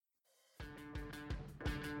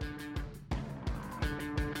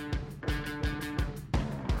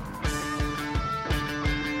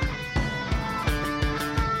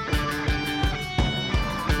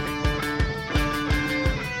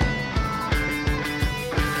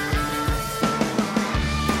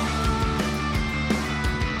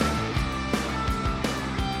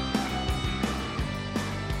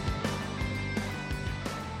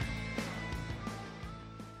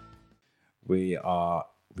are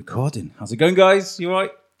recording. How's it going, guys? You all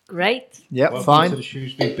right? Great. Yep, Welcome fine. to the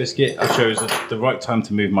Shrewsbury Biscuit. I chose the right time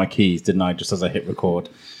to move my keys, didn't I? Just as I hit record.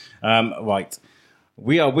 Right.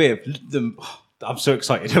 We are with them. I'm so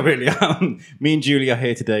excited. I really am. Me and Julie are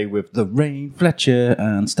here today with Lorraine, Fletcher,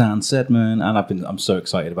 and Stan Sedman, and I'm so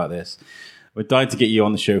excited about this. We're dying to get you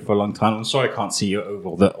on the show for a long time. I'm sorry I can't see you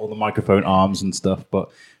over all the microphone arms and stuff, but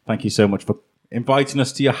thank you so much for inviting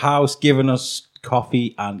us to your house, giving us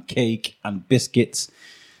coffee and cake and biscuits.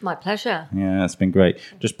 My pleasure. Yeah, it's been great.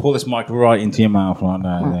 Just pull this mic right into your mouth right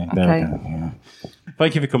there. There okay. we go. Yeah.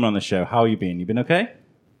 Thank you for coming on the show. How are you been? You been okay?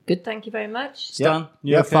 Good, thank you very much. Stan,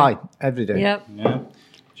 you Yeah, okay? fine. Every day. Yep. Yeah.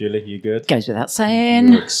 Julie, you good? Goes without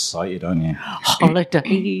saying. You're excited, aren't you?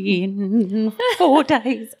 Holiday in 4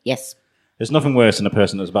 days. Yes. There's nothing worse than a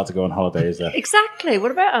person that's about to go on holiday, is there? Exactly. What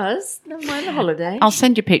about us? Never mind the holiday. I'll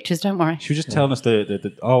send you pictures, don't worry. She was just telling us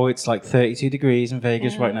it's like 32 degrees in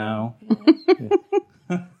Vegas right now.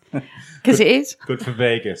 Because it is. Good for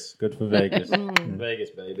Vegas. Good for Vegas. Vegas,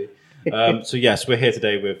 baby. So yes, we're here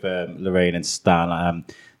today with Lorraine and Stan.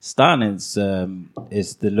 Stan is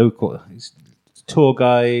the local tour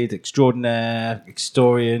guide, extraordinaire,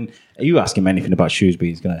 historian. Are you asking him anything about Shrewsbury?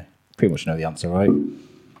 He's going to pretty much know the answer, right?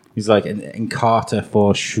 He's like in Carter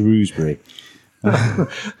for Shrewsbury. Do you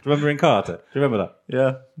remember in Carter? Do you remember that?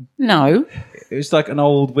 Yeah. No. It was like an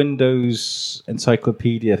old Windows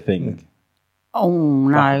encyclopedia thing. Oh,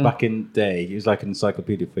 no. Back in the day, it was like an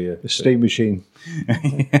encyclopedia for you. The steam machine.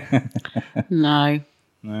 No.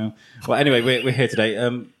 No. Well, anyway, we're here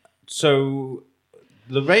today. So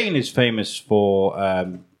Lorraine is famous for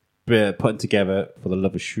putting together For the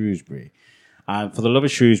Love of Shrewsbury. And For the Love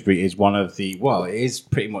of Shrewsbury is it is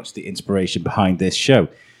pretty much the inspiration behind this show.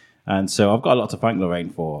 And so I've got a lot to thank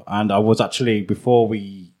Lorraine for. And I was actually, before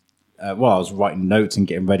I was writing notes and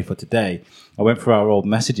getting ready for today, I went through our old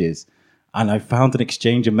messages and I found an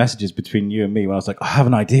exchange of messages between you and me when I was like, I have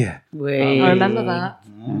an idea. I remember that.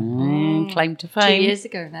 Claim to 2 fame. years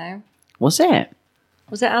ago now. Was it?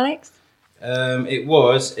 Was it, Alex? It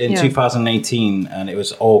was in 2018 and it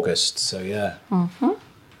was August. So yeah. Mm-hmm.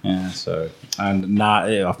 Yeah, so, and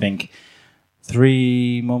now I think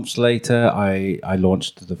 3 months later, I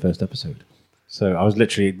launched the first episode. So I was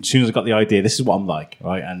literally, as soon as I got the idea, this is what I'm like,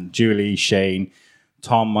 right? And Julie, Shane,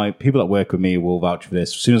 Tom, my people that work with me will vouch for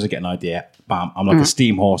this. As soon as I get an idea, bam, I'm like a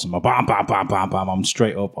steam horse. I'm like, bam, bam, bam, bam, bam. I'm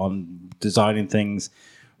straight up on designing things,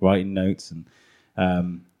 writing notes. And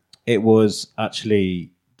it was actually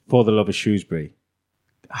For the Love of Shrewsbury,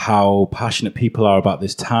 how passionate people are about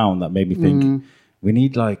this town that made me think, we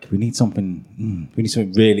need something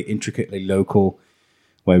really intricately local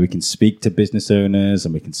where we can speak to business owners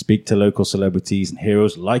and we can speak to local celebrities and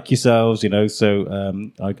heroes like yourselves,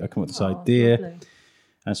 So I come up with this idea, lovely.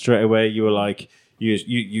 and straight away you were like, you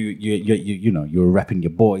were repping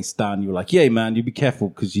your boy Stan. You were like, yeah, man, you be careful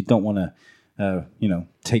because you don't want to,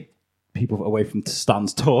 take people away from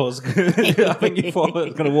Stan's tours. I think you thought I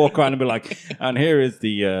was going to walk around and be like, and here is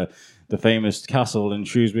the famous castle in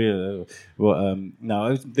Shrewsbury.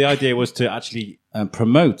 No, the idea was to actually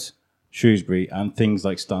promote Shrewsbury and things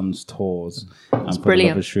like Stan's tours and For the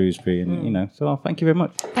Love of Shrewsbury, and So thank you very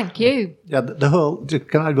much. Thank you. Yeah, the whole.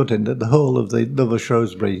 Can I butt in? The whole of the Love of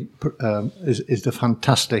Shrewsbury is a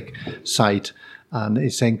fantastic site, and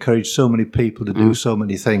it's encouraged so many people to do so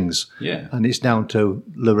many things. Yeah, and it's down to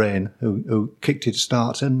Lorraine who kicked it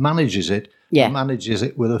start and manages it. Yeah. Manages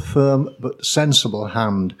it with a firm but sensible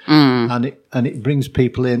hand, and it brings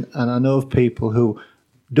people in. And I know of people who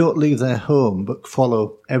don't leave their home but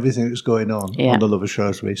follow everything that's going on The Love of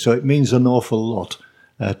Shrewsbury. So it means an awful lot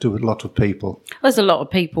to a lot of people. There's a lot of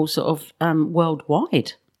people sort of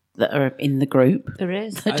worldwide that are in the group. There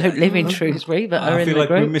is. That don't live in Shrewsbury but are in the I feel like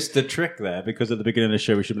group. we missed the trick there because at the beginning of the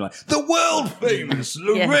show we should be like, the world famous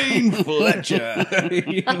Lorraine Fletcher.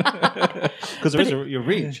 Because there is your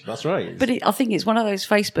reach. That's right. But I think it's one of those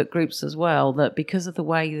Facebook groups as well that because of the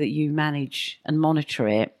way that you manage and monitor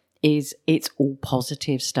it, it's all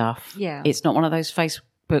positive stuff. Yeah. It's not one of those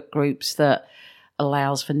Facebook groups that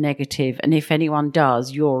allows for negative, and if anyone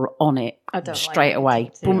does, you're on it straight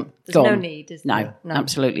away. Boom, There's gone. no need, is there? No,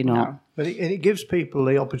 absolutely not. No. But it gives people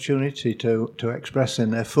the opportunity to express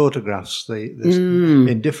in their photographs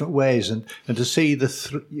in different ways, and to see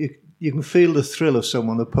you can feel the thrill of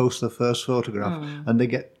someone who posts their first photograph and they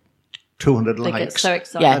get 200 likes. They get so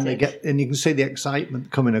excited. And you can see the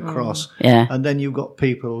excitement coming across. Yeah. And then you've got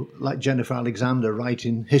people like Jennifer Alexander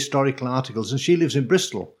writing historical articles, and she lives in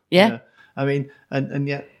Bristol. Yeah. I mean, and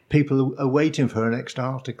yet people are waiting for her next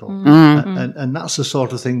article. And that's the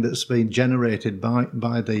sort of thing that's been generated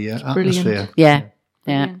by the atmosphere. Yeah.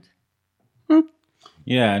 Yeah.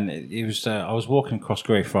 Yeah, and it was. I was walking across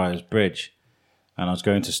Greyfriars Bridge, and I was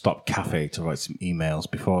going to Stop Cafe to write some emails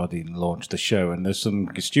before I launched the show. And there's some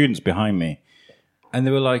students behind me, and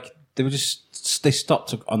they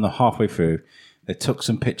stopped on the halfway through. They took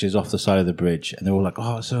some pictures off the side of the bridge, and they were like,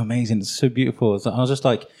 "Oh, it's so amazing! It's so beautiful." And I was just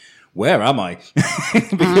like, "Where am I?"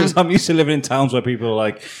 Because I'm used to living in towns where people are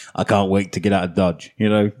like, "I can't wait to get out of Dodge,"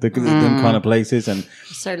 them kind of places. And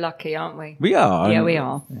So lucky, aren't we? we are. Yeah, we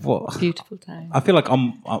are. What? Beautiful town. I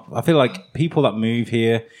feel like people that move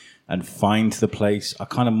here and find the place are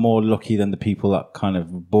kind of more lucky than the people that kind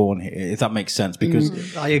of born here, if that makes sense.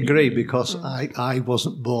 Because I agree, because I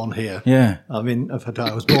wasn't born here. yeah, I mean, in fact,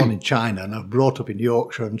 I was born in China and I've brought up in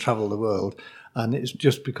Yorkshire and travelled the world. And it's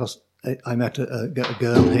just because I met a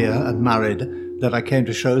girl here and married that I came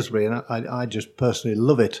to Shrewsbury, and I just personally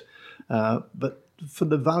love it. But for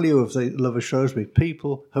the value of the love of Shrewsbury,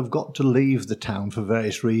 people have got to leave the town for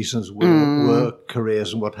various reasons, work,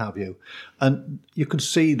 careers and what have you. And you can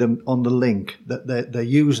see them on the link that they're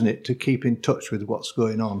using it to keep in touch with what's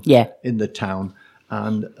going on in the town.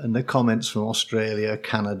 And the comments from Australia,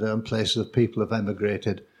 Canada and places of people have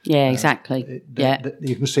emigrated. Yeah, exactly.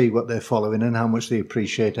 You can see what they're following and how much they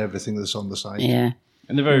appreciate everything that's on the site. Yeah.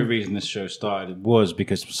 and the very reason this show started was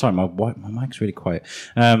because my mic's really quiet.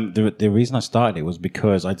 The reason I started it was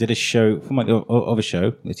because I did a show for my other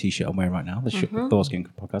show, the T-shirt I'm wearing right now, the Thorskin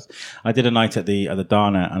podcast. I did a night at the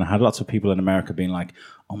Dana, and I had lots of people in America being like,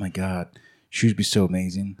 "Oh my god, Shrewsbury's so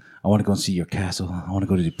amazing. I want to go and see your castle. I want to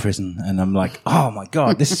go to the prison." And I'm like, "Oh my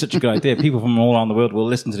god, this is such a good idea. People from all around the world will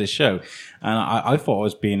listen to this show." And I thought I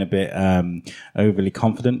was being a bit overly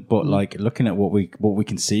confident, but like looking at what we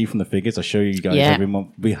can see from the figures, I show you guys every month.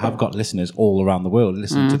 We have got listeners all around the world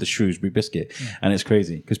listening to the Shrewsbury Biscuit, and it's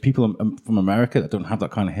crazy because people from America that don't have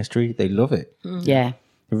that kind of history, they love it. Yeah,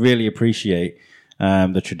 they really appreciate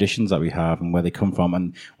the traditions that we have and where they come from.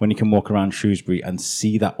 And when you can walk around Shrewsbury and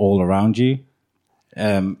see that all around you,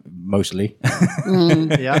 mostly,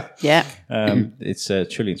 it's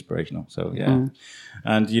truly inspirational. So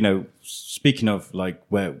and you know, speaking of like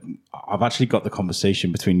where I've actually got the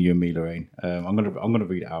conversation between you and me, Lorraine. I'm gonna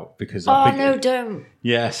read it out because no, don't.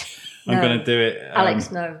 Yes, No. I'm gonna do it.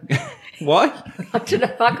 Alex, no. Why? I don't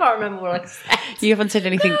know. I can't remember what I said. you haven't said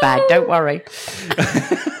anything bad. Don't worry.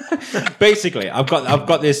 Basically, I've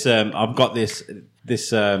got this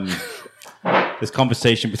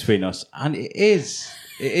conversation between us, and it is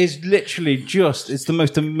literally it's the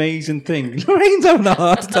most amazing thing. Lorraine's having a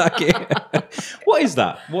heart attack here. What is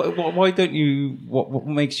that? Why don't you? What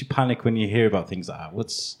makes you panic when you hear about things like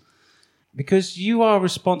that? Because you are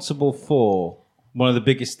responsible for one of the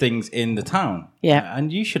biggest things in the town. Yeah.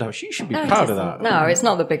 And you should be proud of that. No, it's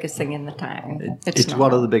not the biggest thing in the town. It's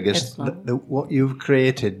one of the biggest. What you've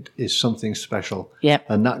created is something special. Yep.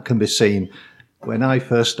 And that can be seen. When I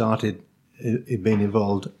first started being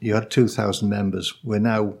involved, you had 2,000 members. We're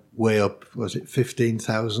now way up, was it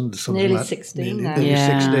 15,000? Nearly 16 now. Nearly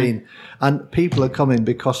 16. And people are coming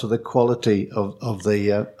because of the quality of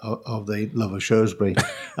the love of Shrewsbury.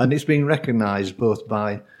 And it's been recognised both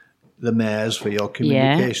by the mayors for your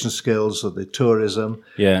communication skills or the tourism.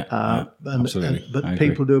 Absolutely. But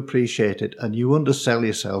people do appreciate it, and you undersell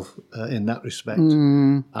yourself in that respect.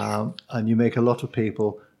 And you make a lot of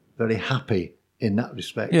people very happy in that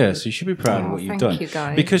respect. Yeah, so you should be proud of what you've done. Thank you,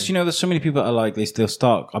 guys. Because, you know, there's so many people that are like this. They'll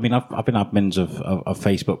start... I mean, I've been admins of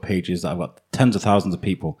Facebook pages that have got tens of thousands of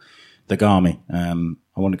people. The Garmy.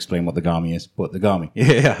 I won't explain what the Garmy is, but the Garmy.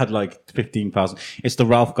 Yeah, I had like 15,000. It's the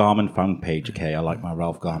Ralph Garman fan page. Okay, I like my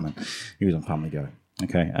Ralph Garman. He was on Family Guy.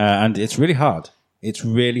 Okay, and it's really hard. It's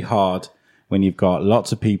really hard when you've got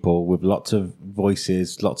lots of people with lots of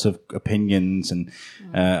voices, lots of opinions and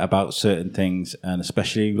about certain things, and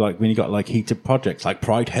especially like when you got like heated projects like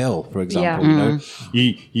Pride Hill, for example. You know,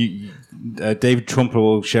 you David Trumper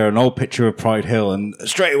will share an old picture of Pride Hill, and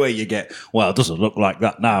straight away you get, well, it doesn't look like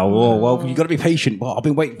that now. Oh, well, you got to be patient. Well, I've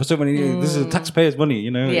been waiting for so many years. This is taxpayers' money,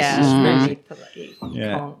 you know. Yeah.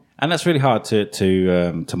 And that's really hard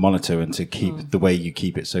to monitor and to keep the way you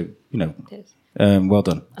keep it. So, you know. It is. Well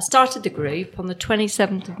done. I started the group on the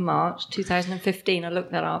 27th of March 2015. I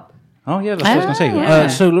looked that up. Oh, yeah, that's what I was going to say. Yeah.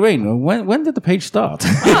 So, Lorraine, when did the page start?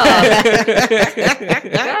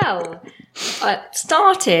 Well, I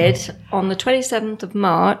started on the 27th of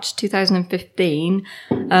March 2015,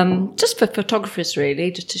 just for photographers, really,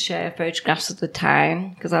 just to share photographs of the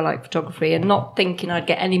town, because I like photography, and not thinking I'd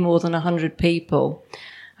get any more than 100 people.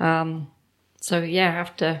 So, yeah,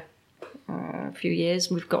 after a few years,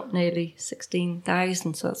 we've got nearly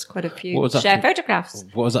 16,000, so that's quite a few photographs.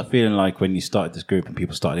 What was that feeling like when you started this group and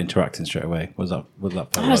people started interacting straight away? That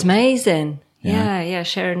was amazing. Yeah,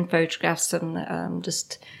 sharing photographs and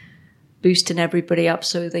just boosting everybody up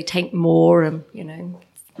so they take more, and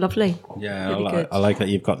lovely. Yeah, Really I like that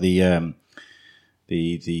you've got the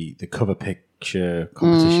cover picture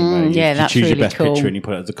competition where you that's choose really your best cool. picture and you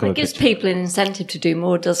put it as a cover It gives picture. people an incentive to do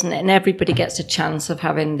more, doesn't it? And everybody gets a chance of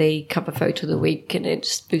having the cover photo of the week, and it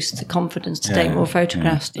just boosts the confidence to take more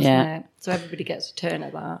photographs, doesn't it? So everybody gets a turn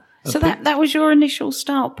at that. So that was your initial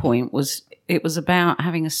start point, it was about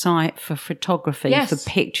having a site for photography for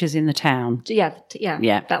pictures in the town.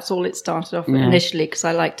 Yeah. That's all it started off with initially, because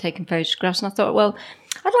I like taking photographs, and I thought, well,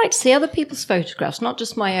 I'd like to see other people's photographs, not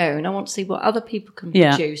just my own. I want to see what other people can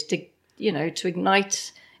produce to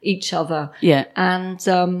ignite each other. Yeah. And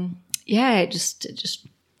it just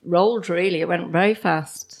rolled really. It went very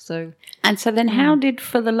fast. So then how did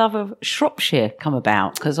For the Love of Shropshire come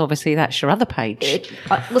about? Because obviously that's your other page.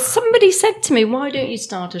 Somebody said to me, why don't you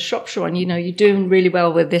start a Shropshire one? You're doing really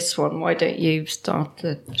well with this one. Why don't you start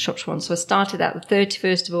the Shropshire one? So I started that the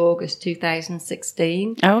 31st of August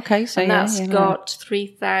 2016. Oh, okay. So and that's got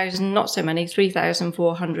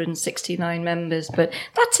 3,469 members, but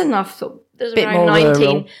that's enough. There's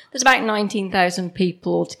about 19,000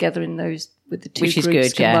 people altogether in those, with the two Which is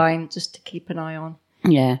groups good, combined, just to keep an eye on.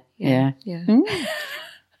 Yeah.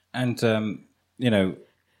 And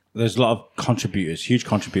there's a lot of huge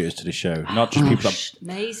contributors to the show. Not just people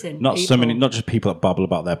amazing. Not just people that babble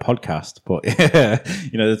about their podcast, but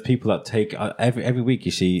there's people that take every week.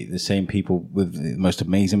 You see the same people with the most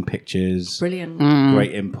amazing pictures, Brilliant,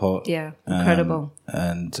 great input, incredible.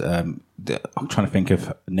 And I'm trying to think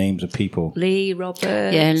of names of people. Lee Roberts,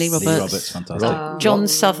 Lee Roberts, fantastic. John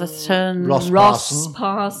Southerton, Ross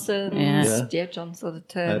Parsons, John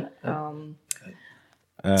Southerton.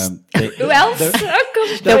 Who else?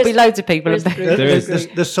 There'll be loads of people.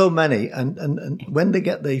 There's so many, and when they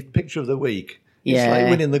get the picture of the week, it's like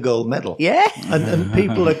winning the gold medal. Yeah. And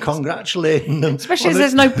people are congratulating them. Especially as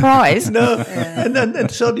there's no prize. No.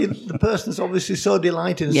 And so the person's obviously so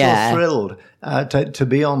delighted and so thrilled to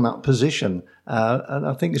be on that position. And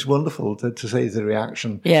I think it's wonderful to see the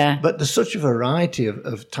reaction. Yeah. But there's such a variety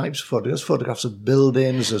of types of photographs. Photographs of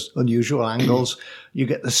buildings, there's unusual angles. You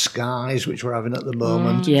get the skies, which we're having at the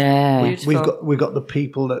moment. We've got the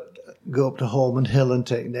people that go up to Holman Hill and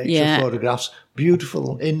take nature photographs.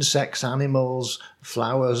 Beautiful insects, animals,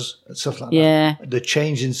 flowers, stuff like that. The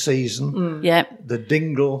change in season. The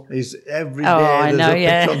dingle is every day. I know,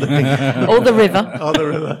 picture on the dingle. Or the river. Or the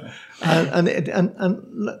river. And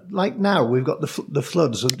like now, we've got the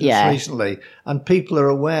floods recently, and people are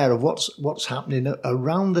aware of what's happening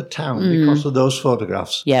around the town because of those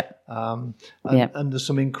photographs. And there's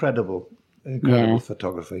some incredible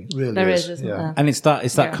photography. Really, there is, isn't there? And it's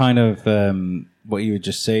that kind of what you were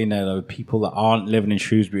just saying there, though, people that aren't living in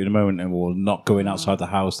Shrewsbury at the moment and will not going outside the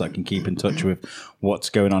house that can keep in touch with what's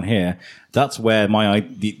going on here. That's where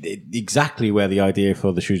exactly where the idea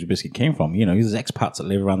for the Shrewsbury Biscuit came from. There's expats that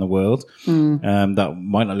live around the world that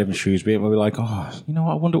might not live in Shrewsbury, and we're like, I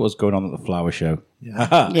wonder what's going on at the flower show.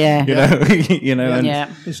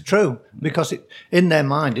 It's true, because in their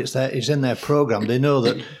mind, it's in their program. They know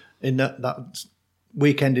that in that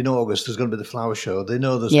weekend in August, there's going to be the flower show. They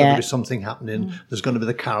know there's going to be something happening. There's going to be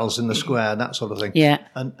the carols in the square, that sort of thing.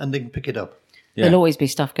 And they can pick it up. There'll always be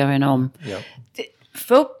stuff going on. Yeah.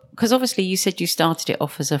 Because obviously you said you started it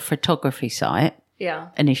off as a photography site.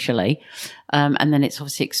 Yeah. Initially, and then it's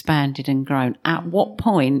obviously expanded and grown. At what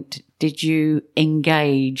point did you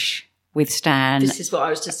engage with Stan? This is what I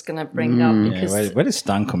was just going to bring up, because where does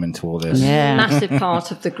Stan come into all this? a massive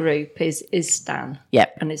part of the group is Stan.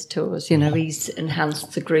 And his tours. He's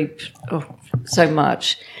enhanced the group so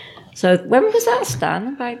much. So when was that,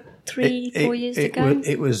 Stan? About 4 years ago?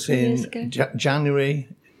 It was in January.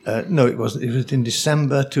 No, it wasn't. It was in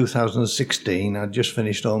December 2016. I'd just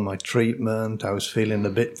finished all my treatment. I was feeling a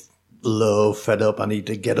bit low, fed up. I need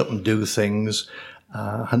to get up and do things.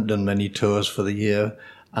 I hadn't done many tours for the year.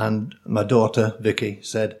 And my daughter, Vicky,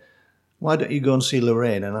 said, why don't you go and see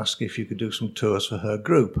Lorraine and ask if you could do some tours for her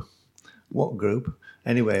group? What group?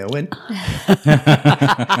 Anyway, I went.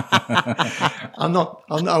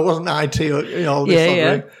 I wasn't IT or all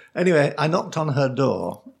this. Anyway, I knocked on her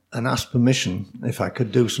door and asked permission if I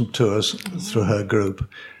could do some tours through her group.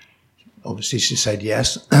 Obviously, she said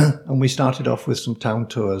yes. And we started off with some town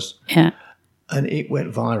tours. Yeah. And it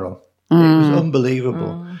went viral. It was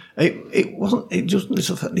unbelievable.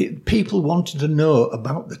 People wanted to know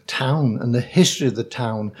about the town and the history of the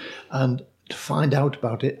town and to find out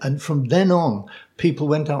about it. And from then on, people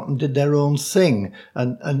went out and did their own thing.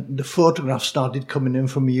 And the photographs started coming in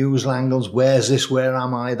from usual angles. Where's this? Where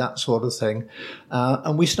am I? That sort of thing.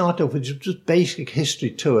 And we started off with just basic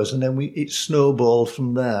history tours, and then it snowballed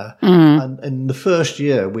from there. And in the first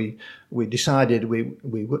year, we decided we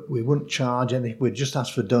wouldn't charge anything. We'd just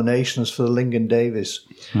ask for donations for the Lincoln Davis.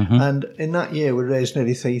 And in that year, we raised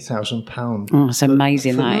nearly £3,000. Oh, it's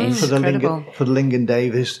amazing, that is. For the Lincoln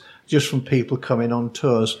Davis, just from people coming on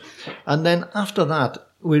tours. And then after that,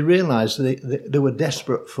 we realised they were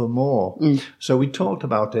desperate for more. So we talked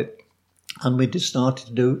about it, and we just started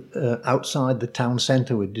to do outside the town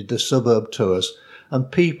centre. We did the suburb tours,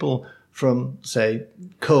 and people from, say,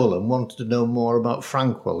 Coleham wanted to know more about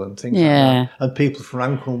Frankwell and things like that. And people from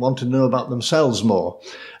Frankwell wanted to know about themselves more.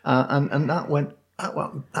 And that went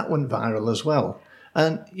viral as well.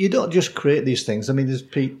 And you don't just create these things. I mean,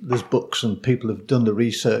 there's books and people have done the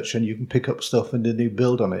research, and you can pick up stuff and then you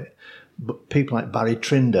build on it. But people like Barry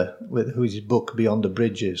Trinder, whose book Beyond the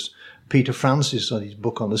Bridges, Peter Francis on his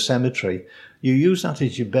book on the cemetery, you use that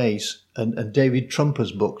as your base, and David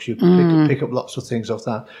Trumper's books, you can pick up lots of things off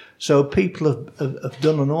that. So people have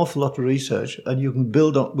done an awful lot of research, and you can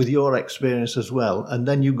build up with your experience as well, and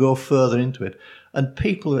then you go further into it. And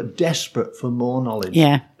people are desperate for more knowledge.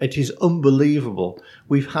 Yeah. It is unbelievable.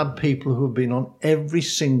 We've had people who have been on every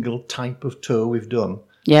single type of tour we've done.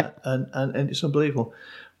 Yep. And it's unbelievable.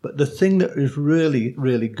 But the thing that is really,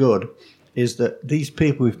 really good is that these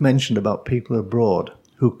people we've mentioned about people abroad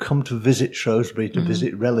who come to visit Shrewsbury, to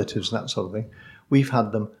visit relatives and that sort of thing, we've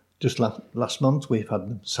had them just last month. We've had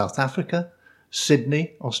them South Africa,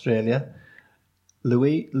 Sydney, Australia,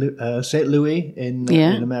 St. Louis in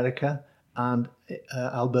America, and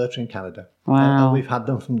Alberta in Canada. Wow. And we've had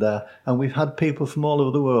them from there. And we've had people from all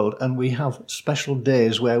over the world. And we have special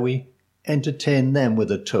days where we entertain them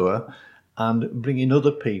with a tour and bring in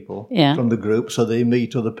other people from the group, so they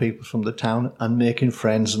meet other people from the town and making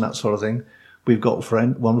friends and that sort of thing. We've got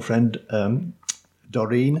one friend,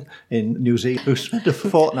 Doreen in New Zealand, who spent a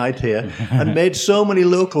fortnight here and made so many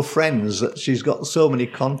local friends that she's got so many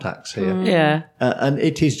contacts here. And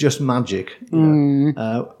it is just magic. You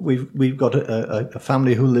know. We've got a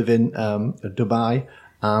family who live in Dubai,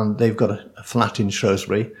 and they've got a flat in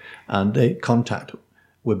Shrewsbury, and they contact.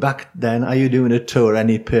 We're back then. Are you doing a tour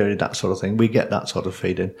any period? That sort of thing. We get that sort of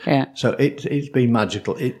feeding. Yeah. So it's been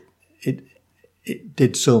magical. It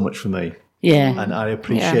did so much for me. Yeah. And I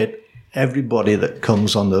appreciate everybody that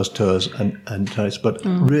comes on those tours and tours. But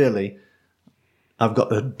really, I've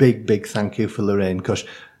got a big thank you for Lorraine, because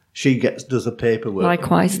she does the paperwork.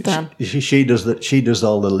 Likewise, Dan. She does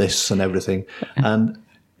all the lists and everything. And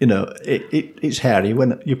you know, it's hairy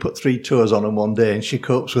when you put 3 tours on in one day, and she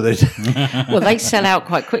copes with it. Well, they sell out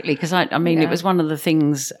quite quickly, because I mean, it was one of the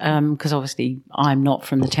things, because obviously I'm not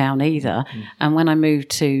from the town either. And when I moved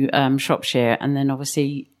to Shropshire, and then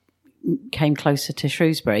obviously came closer to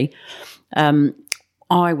Shrewsbury,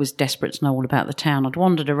 I was desperate to know all about the town. I'd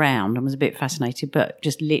wandered around and was a bit fascinated, but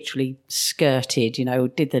just literally skirted, you know,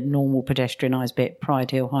 did the normal pedestrianised bit, Pride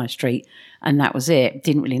Hill, High Street, and that was it.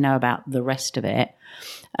 Didn't really know about the rest of it.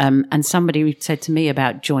 And somebody said to me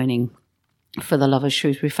about joining for the Love of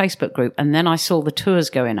Shrewsbury Facebook group, and then I saw the tours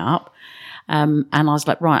going up, and I was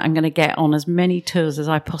like, right, I'm going to get on as many tours as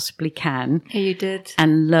I possibly can. Yeah, you did.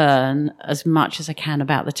 And learn as much as I can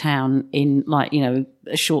about the town in, like, you know,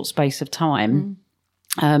 a short space of time.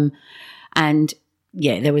 And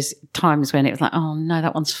yeah, there was times when it was like, oh no,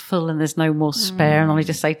 that one's full and there's no more spare. And I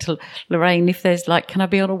just say to Lorraine, if there's like, can I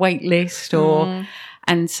be on a wait list? Or,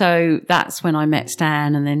 and so that's when I met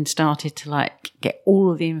Stan, and then started to like get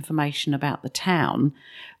all of the information about the town,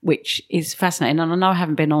 which is fascinating. And I know I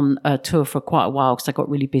haven't been on a tour for quite a while because I got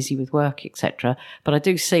really busy with work, etc. But I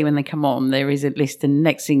do see when they come on, there is a list, and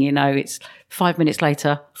next thing you know, it's 5 minutes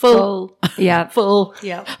later, full. Yeah. Full.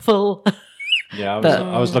 Yeah. Full. Yeah,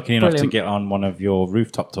 I was lucky enough to get on one of your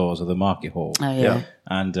rooftop tours of the market hall. Oh, yeah.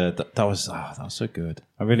 And that was so good.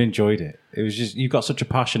 I really enjoyed it. It was just, you've got such a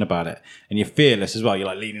passion about it, and you're fearless as well. You're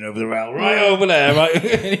like leaning over the rail, right over there, right?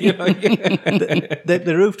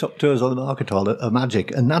 The rooftop tours on the market hall are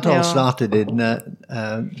magic, and that all started in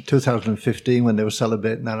 2015 when they were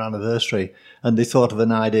celebrating their anniversary, and they thought of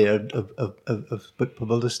an idea of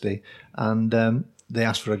publicity, and they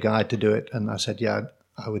asked for a guide to do it, and I said, yeah,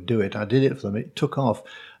 I would do it. I did it for them. It took off.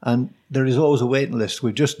 And there is always a waiting list.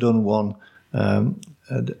 We've just done one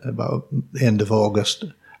at about the end of August.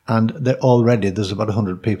 And there's about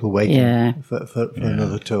 100 people waiting for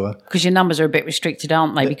another tour. Because your numbers are a bit restricted,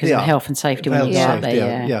 aren't they? Because of health and safety when you get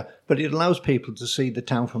there. Yeah. But it allows people to see the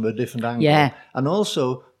town from a different angle. Yeah. And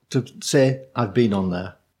also to say, I've been on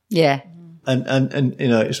there. Yeah. And you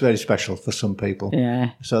know, it's very special for some people.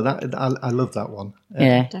 Yeah. So that I love that one.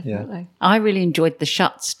 Yeah. Definitely. I really enjoyed the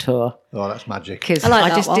Shuts tour. Oh, that's magic. Because I like I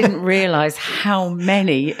that just one. didn't realise how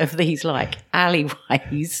many of these like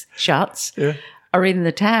alleyways, Shuts, are in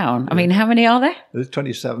the town. I mean, how many are there? There's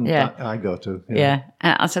 27 Yeah. that I go to. Yeah.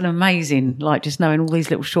 And that's an amazing, like just knowing all these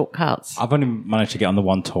little shortcuts. I've only managed to get on the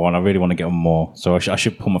one tour, and I really want to get on more. So I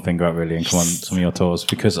should pull my finger out really and come on some of your tours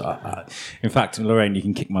because, in fact, Lorraine, you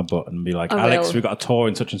can kick my butt and be like, I Alex, will. we've got a tour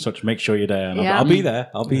in such and such. Make sure you're there. And Yeah. I'll be there.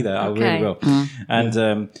 I'll be there. I Okay. really will.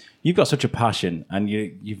 And you've got such a passion, and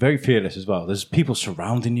you're very fearless as well. There's people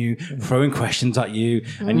surrounding you, throwing questions at you,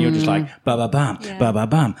 and you're just like ba ba bam, ba ba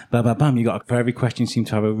bam, ba ba bam. You got for every question, you seem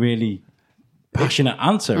to have a really passionate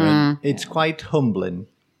answer. And, It's quite humbling.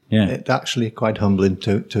 yeah. It's actually quite humbling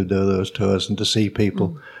to do those tours and to see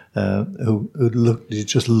people who look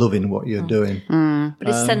just loving what you're doing. But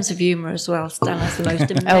his sense of humour as well. Stan has the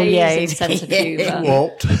most amazing yeah, sense of humour.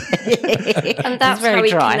 Warped. And that's very how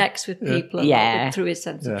he dry. connects with people through his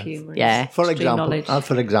sense of humour. Yeah. His For extreme knowledge.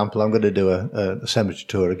 example, I'm going to do a cemetery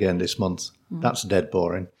tour again this month. That's dead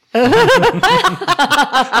boring.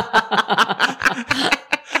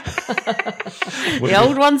 The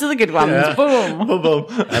old ones are the good ones. Boom.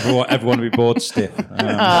 Everyone will be bored stiff.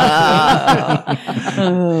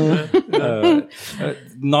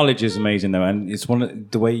 Knowledge is amazing though, and it's one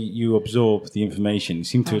of the way you absorb the information. You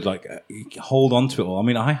seem to like hold on to it all. I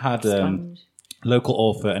mean, I had local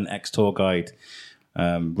author and ex-tour guide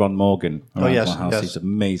Ron Morgan around my house. He's an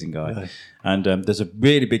amazing guy. Yeah. And there's a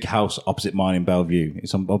really big house opposite mine in Bellevue.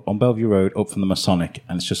 It's on Bellevue Road, up from the Masonic,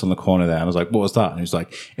 and it's just on the corner there. And I was like, what was that? And he was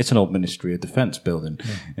like, it's an old Ministry of Defence building.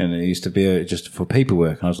 Yeah. And it used to be just for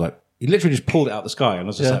paperwork. And I was like, he literally just pulled it out of the sky. And I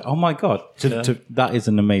was just like, oh my God, that is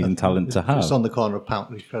an amazing talent to have. It's on the corner of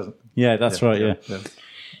Pountney Crescent. Yeah, that's right, yeah.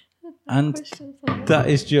 And that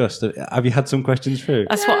is just. Have you had some questions through?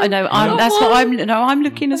 That's what I know. I'm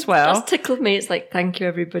looking as well. That's tickled me. It's like, thank you,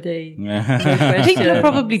 everybody. People are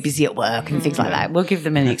probably busy at work and things like that. We'll give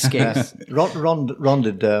them an excuse. Ron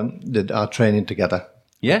did our training together.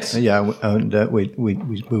 Yes. Yeah, and we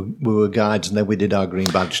were guides, and then we did our green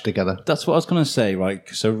badge together. That's what I was going to say, right?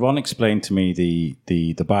 So Ron explained to me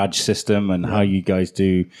the badge system and how you guys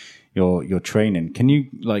do your training. Can you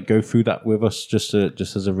like go through that with us just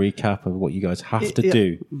as a recap of what you guys have to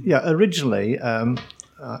do? Yeah, originally,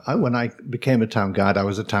 when I became a town guide, I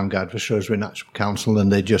was a town guide for Shrewsbury National Council,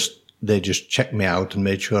 and they just checked me out and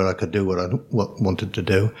made sure I could do what I wanted to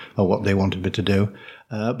do or what they wanted me to do.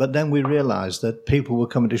 But then we realised that people were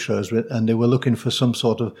coming to Shrewsbury and they were looking for some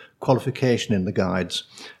sort of qualification in the guides.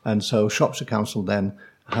 And so Shropshire Council then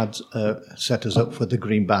had set us up for the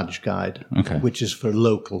Green Badge Guide, which is for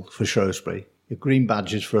Shrewsbury. A green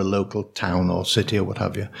badge is for a local town or city or what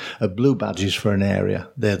have you. A blue badge is for an area.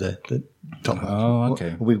 They're the top. Oh,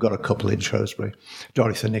 okay. We've got a couple in Shrewsbury.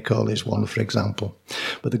 Dorothy Nicole is one, for example.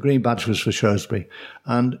 But the green badge was for Shrewsbury.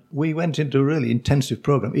 And we went into a really intensive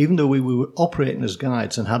program. Even though we were operating as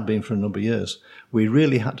guides and had been for a number of years, we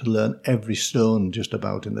really had to learn every stone just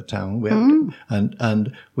about in the town. We had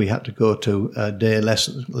and we had to go to day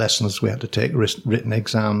lessons. We had to take written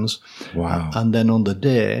exams. Wow. And then on the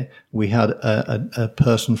day, we had a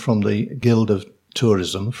person from the Guild of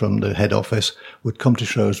Tourism, from the head office, would come to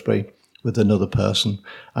Shrewsbury with another person.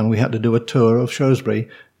 And we had to do a tour of Shrewsbury,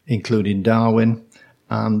 including Darwin.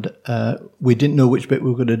 And we didn't know which bit we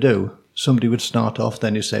were going to do. Somebody would start off,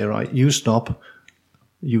 then you say, right, you stop,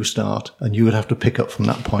 you start, and you would have to pick up from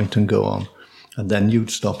that point and go on. And then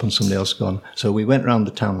you'd stop and somebody else go on. So we went around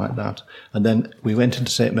the town like that. And then we went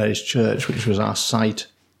into St. Mary's Church, which was our site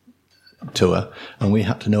tour, and we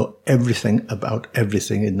had to know everything about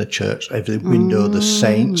everything in the church, every window, the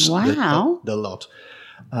saints, the lot.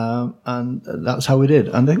 And that's how we did.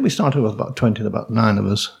 And I think we started with about 20, and about 9 of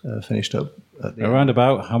us finished up. Around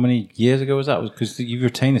about how many years ago was that? Because you've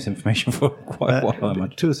retained this information for quite a while, I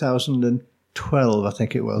imagine. 2012, I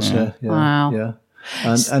think it was. Yeah. Wow. Yeah.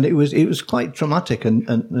 And it was quite dramatic, and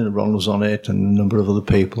Ron was on it, and a number of other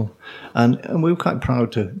people, and we were quite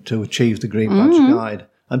proud to achieve the Green Badge Guide.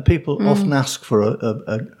 And people often ask for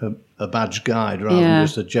a badge guide rather than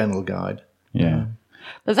just a general guide. Yeah.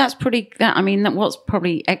 But that's what's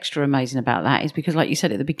probably extra amazing about that is because, like you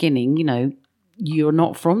said at the beginning, you're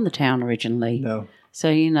not from the town originally. No. So,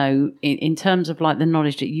 in terms of like the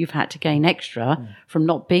knowledge that you've had to gain extra from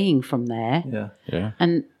not being from there. Yeah. Yeah.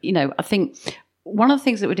 And, I think one of the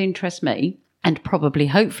things that would interest me, and probably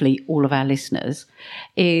hopefully all of our listeners,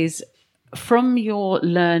 is from your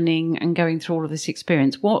learning and going through all of this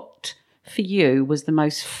experience, what for you was the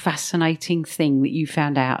most fascinating thing that you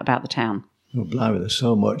found out about the town? Oh, blimey, there's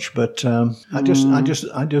so much, but I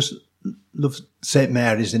just love St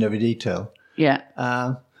Mary's in every detail. Yeah.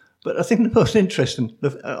 But I think the most interesting,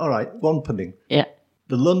 all right, one pudding. Yeah.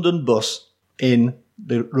 The London bus in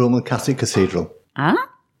the Roman Catholic Cathedral. Huh?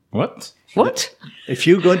 What? What? If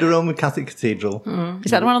you go into Roman Catholic Cathedral,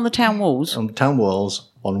 Is that the one on the town walls? on the town walls,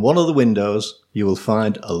 on one of the windows, you will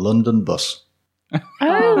find a London bus.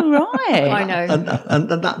 Oh, right. I know. And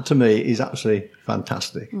that to me is absolutely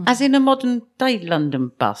fantastic. As in a modern day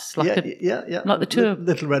London bus, like Yeah. like the tour.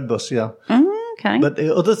 Little red bus, yeah. Okay. But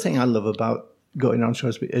the other thing I love about going around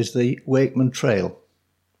Shrewsbury is the Wakeman Trail.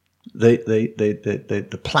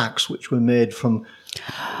 The plaques which were made from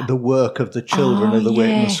the work of the children of the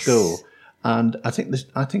Wakeman School. And I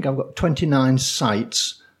think I've got 29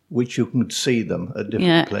 sites which you can see them at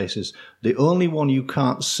different places. The only one you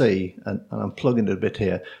can't see, and I'm plugging it a bit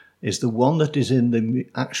here, is the one that is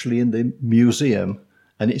actually in the museum,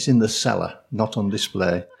 and it's in the cellar, not on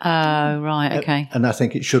display. Oh, right, okay. And I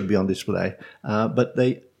think it should be on display. But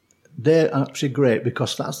they're absolutely great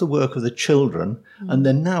because that's the work of the children, and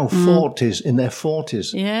they're now in their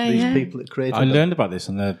 40s. These people that created I learned about this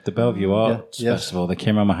on the Bellevue Arts Festival. They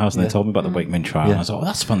came around my house and they told me about the Wakeman Trial. And I was like,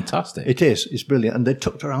 that's fantastic. It is. It's brilliant. And they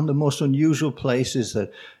took around the most unusual places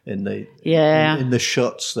in the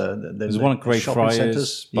shuts. There's one at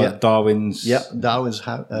Greyfriars, by Darwin's. Yeah, Darwin's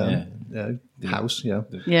house.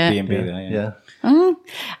 B&B there.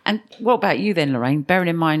 And what about you then, Lorraine? Bearing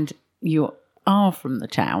in mind you are from the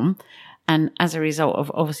town, and as a result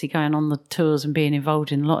of obviously going on the tours and being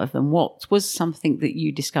involved in a lot of them, what was something that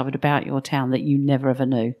you discovered about your town that you never ever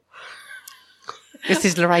knew? This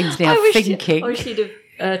is Lorraine's now thinking. I wish you'd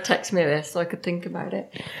have texted me this so I could think about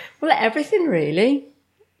it. Well, everything really.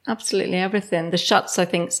 Absolutely everything. The shuts, I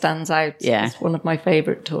think, stands out. Yeah. It's one of my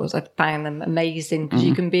favourite tours. I find them amazing because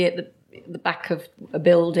you can be at the back of a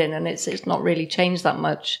building and it's not really changed that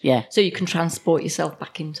much. Yeah. So you can transport yourself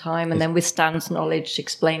back in time, and then with Stan's knowledge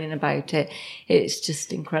explaining about it, it's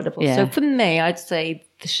just incredible. Yeah. So for me, I'd say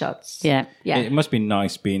the shuts. Yeah. It must be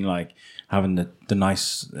nice being like having the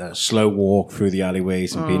nice slow walk through the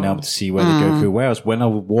alleyways and being able to see where they go through. Whereas when I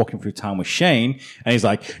was walking through town with Shane and he's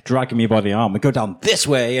like dragging me by the arm, we go down this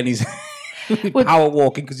way, and he's power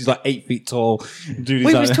walking because he's like 8 feet tall. We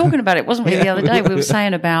was talking about it, wasn't we, the other day? We were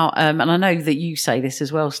saying about, and I know that you say this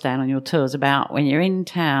as well, Stan, on your tours, about when you're in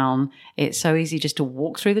town, it's so easy just to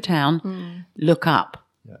walk through the town, look up.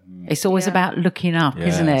 It's always about looking up,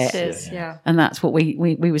 isn't it? It is, yeah. And that's what we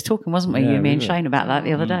was talking, wasn't we? You, me and Shane about that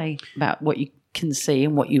the other day, about what you can see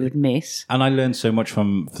and what you would miss. And I learned so much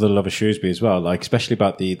from For the Love of Shrewsbury as well, like especially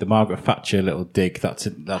about the Margaret Thatcher little dig. That's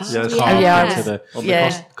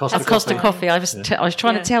Costa Coffee. I was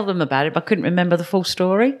trying to tell them about it, but I couldn't remember the full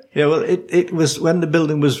story. Yeah, well, it was when the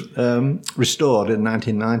building was restored in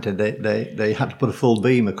 1990. They had to put a full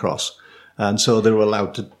beam across, and so they were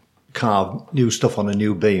allowed to carve new stuff on a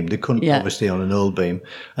new beam. They couldn't obviously on an old beam,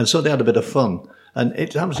 and so they had a bit of fun. And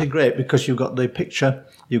it's absolutely great because you've got the picture,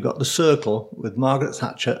 you've got the circle with Margaret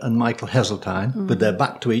Thatcher and Michael Heseltine, but they're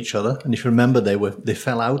back to each other. And if you remember, they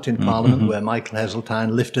fell out in Parliament where Michael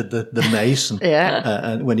Heseltine lifted the mace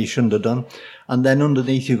and when he shouldn't have done. And then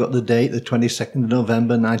underneath you've got the date, the 22nd of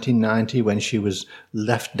November 1990, when she was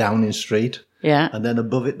left Downing Street. Yeah. And then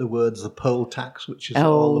above it, the words, the poll tax, which is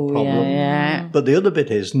all the problem. Yeah. But the other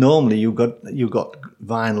bit is, normally you've got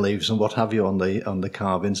vine leaves and what have you on the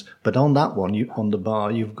carvings. But on that one, on the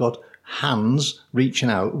bar, you've got hands reaching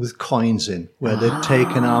out with coins in, where they've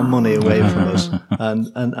taken our money away from us.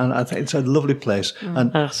 And I think it's a lovely place.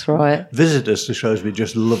 And that's right. Visitors to Shrewsbury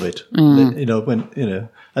just love it.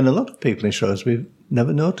 And a lot of people in Shrewsbury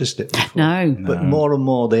never noticed it before. No. But more and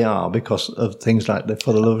more they are because of things like the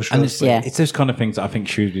For the Love of Shrewsbury. And it's those kind of things that I think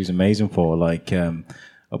Shrewsbury's amazing for, like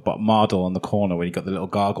about Mardle on the corner where you got the little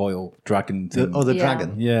gargoyle dragon thing. The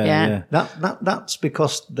dragon. Yeah. That's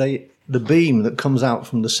because the beam that comes out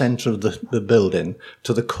from the centre of the building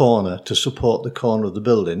to the corner to support the corner of the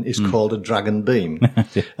building is called a dragon beam.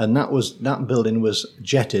 And that building was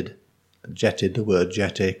jetted. The word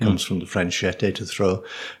jetté comes from the French jeté, to throw.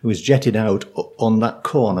 It was jetted out on that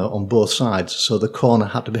corner on both sides, so the corner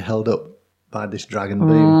had to be held up by this dragon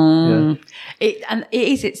beam. It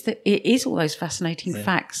is all those fascinating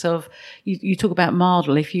facts of you talk about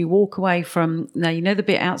Mardle. If you walk away from the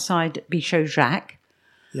bit outside Bichot Jacques.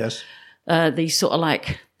 Yes. These sort of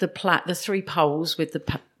like the three poles with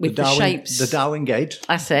the shapes. The Darwin Gate.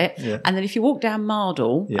 That's it. Yeah. And then if you walk down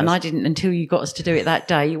Mardle, and I didn't until you got us to do it that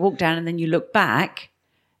day, you walk down and then you look back,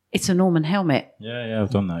 it's a Norman helmet. Yeah, I've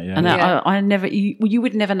done that, yeah. And I never, you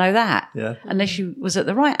would never know that. Yeah. Unless you was at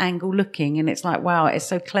the right angle looking, and it's like, wow, it's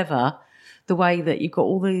so clever the way that you've got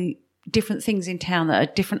all the different things in town that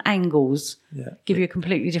are different angles, give you a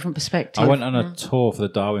completely different perspective. I went on a tour for the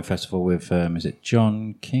Darwin Festival with, is it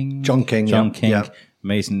John King? John King. Yeah.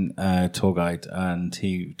 Amazing tour guide. And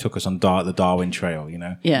he took us on the Darwin Trail,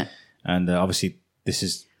 Yeah. And obviously this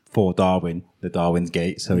is for Darwin, the Darwin's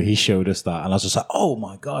Gate. So he showed us that. And I was just like, oh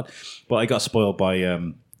my God. But I got spoiled by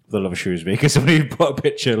the love of Shrewsbury because somebody put a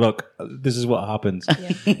picture, look, this is what happens.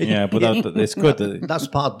 Yeah, but it's good. That's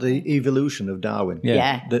part of the evolution of Darwin.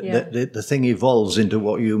 Yeah. The thing evolves into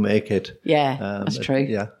what you make it. Yeah, that's true.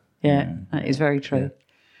 Yeah, that is very true.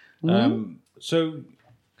 So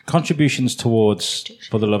contributions towards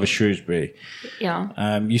For the Love of Shrewsbury.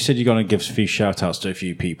 Yeah. You said you're going to give a few shout outs to a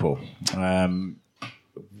few people.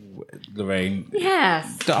 Lorraine.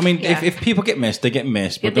 Yes. I mean, if people get missed, they get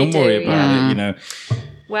missed, but don't worry about it,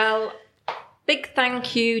 Well, big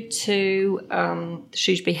thank you to the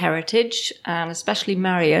Shrewsbury Heritage and especially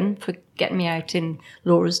Marion for getting me out in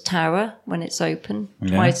Laura's Tower when it's open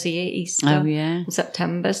twice a year, Easter in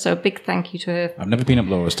September. So a big thank you to her. I've never been up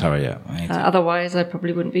Laura's Tower yet. Otherwise, I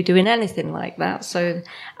probably wouldn't be doing anything like that. So,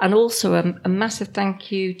 and also a massive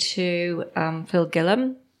thank you to Phil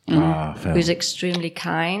Gillam, who's extremely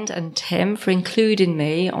kind, and Tim for including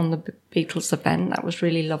me on the Beatles event. That was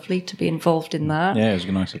really lovely to be involved in that. Yeah, it was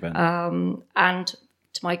a nice event. And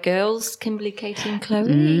to my girls, Kimberly, Katie and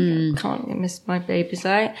Chloe. Can't miss my babies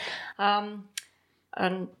out.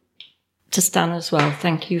 And to Stan as well.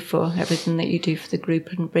 Thank you for everything that you do for the group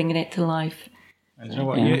and bringing it to life. And you know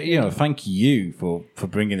what? Thank you for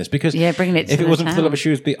bringing this, because bringing it to if it wasn't town. for the Love of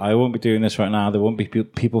Shrewsbury, I won't be doing this right now. There won't be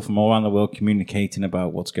people from all around the world communicating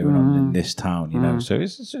about what's going on in this town. So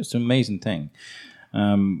it's an amazing thing.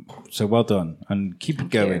 So well done, and keep it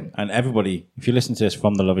going. You. And everybody, if you listen to this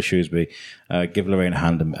from the Love of Shrewsbury, give Lorraine a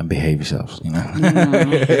hand and behave yourselves.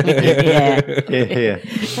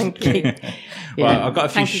 Thank you. Well, I've got a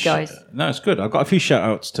few. Thank you, guys. No, it's good. I've got a few shout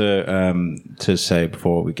outs to say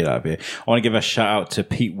before we get out of here. I want to give a shout out to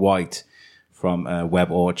Pete White from Web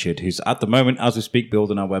Orchard, who's at the moment, as we speak,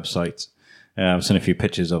 building our website. I've seen a few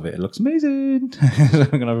pictures of it. It looks amazing. We're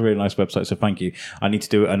going to have a really nice website, so thank you. I need to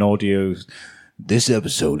do an audio. This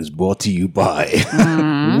episode is brought to you by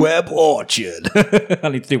Web Orchard. I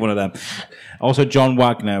need to do one of them. Also, John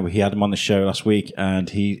Wagner, he had him on the show last week, and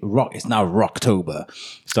it's now Rocktober.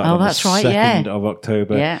 Oh, that's right, 2nd of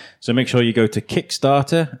October. Yeah. So make sure you go to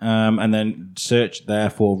Kickstarter and then search there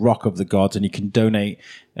for Rock of the Gods, and you can donate.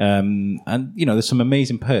 And there's some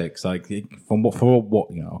amazing perks, like a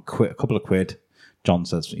couple of quid. John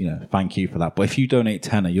says, thank you for that. But if you donate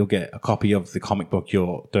tenner, you'll get a copy of the comic book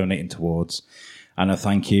you're donating towards, and a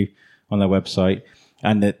thank you on their website.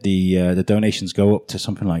 And that the donations go up to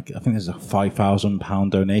something like, I think there's a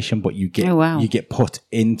 £5,000 donation, but you get put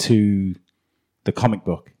into the comic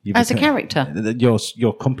book as a character.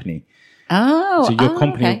 Your company. Oh, so your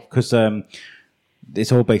company, okay. because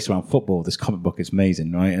it's all based around football. This comic book is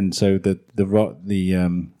amazing, right? And so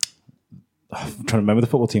I'm trying to remember the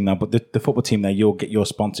football team now, but the football team there, you'll get your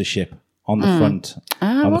sponsorship on the front,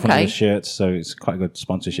 front of the shirts. So it's quite a good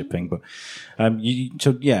sponsorship thing. But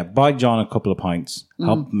buy John a couple of pints,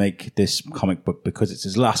 help make this comic book, because it's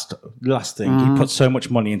his last thing. He put so much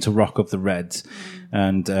money into Rock of the Reds,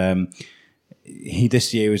 and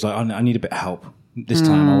this year was like, I need a bit of help. This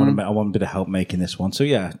time I want a bit of help making this one. So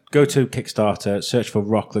go to Kickstarter, search for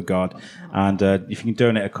Rock the God, and if you can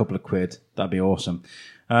donate a couple of quid, that'd be awesome.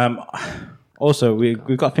 Also,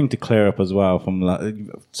 we've got a thing to clear up as well.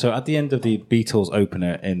 So at the end of the Beatles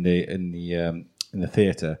opener in the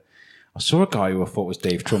theatre, I saw a guy who I thought was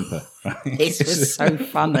Dave Trumper. This was so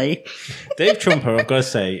funny. Dave Trumper, I've got to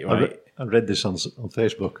say, right? I read this on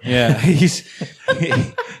Facebook. Yeah,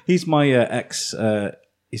 he's my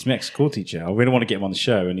he's my ex-school teacher. I really want to get him on the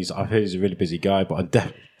show, and I've heard he's a really busy guy. But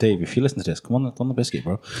Dave, if you listen to this, come on the Biscuit,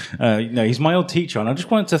 bro. He's my old teacher, and I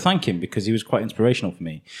just wanted to thank him because he was quite inspirational for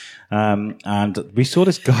me. And we saw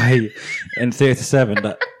this guy in Theatre 7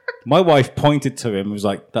 that my wife pointed to him and was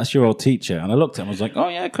like, "That's your old teacher." And I looked at him, I was like, "Oh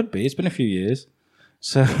yeah, it could be. It's been a few years."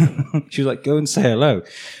 So she was like, "Go and say hello."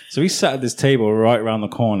 So he sat at this table right around the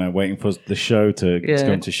corner waiting for the show to go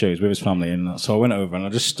into shows with his family. And so I went over and I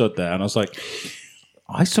just stood there and I was like,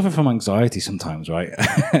 I suffer from anxiety sometimes, right?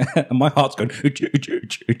 And my heart's going,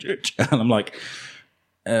 and I'm like,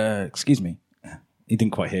 excuse me. He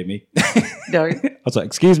didn't quite hear me. No. I was like,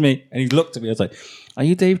 excuse me. And he looked at me. I was like, are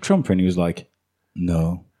you Dave Trumper? And he was like,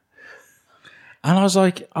 no. And I was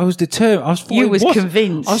like, I was determined.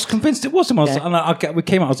 Convinced. I was convinced it was him. We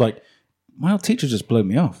came out, I was like, my old teacher just blew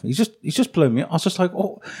me off. He's just blown me off. I was just like,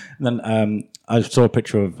 oh. And then I saw a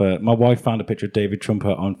picture of, my wife found a picture of David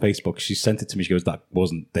Trumper on Facebook. She sent it to me. She goes, that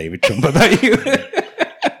wasn't David Trumper, that you.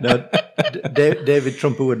 No, David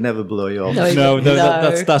Trumper would never blow you off. No,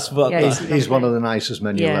 that's what. Yeah, He's one of the nicest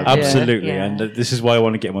men you'll ever. Absolutely, Yeah. and this is why I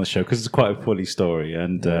want to get him on the show because it's quite a funny story.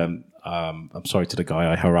 And I'm sorry to the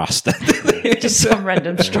guy I harassed. Just some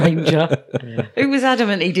random stranger who was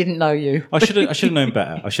adamant he didn't know you. I should have known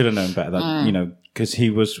better. I should have known better. That because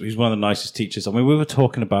he's one of the nicest teachers. I mean, we were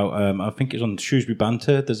talking about. I think it's on Shrewsbury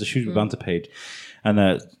Banter. There's a Shrewsbury Banter page, and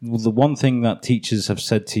the one thing that teachers have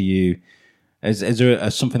said to you. Is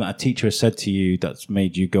there something that a teacher has said to you that's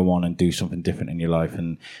made you go on and do something different in your life?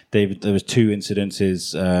 And David, there was 2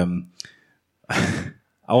 incidences.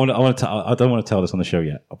 I don't want to tell this on the show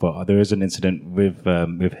yet, but there is an incident with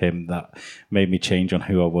him that made me change on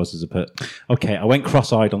who I was as a person. Okay, I went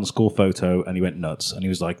cross-eyed on the school photo, and he went nuts, and he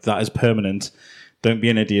was like, "That is permanent. Don't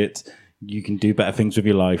be an idiot. You can do better things with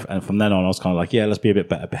your life." And from then on, I was kind of like, "Yeah, let's be a bit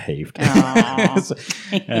better behaved."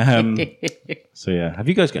 So yeah, have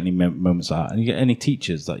you guys got any moments like that? And you get any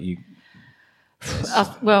teachers that you?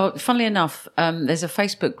 Well, funnily enough, there's a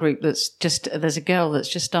Facebook group there's a girl that's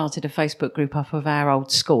just started a Facebook group up of our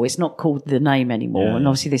old school. It's not called the name anymore. And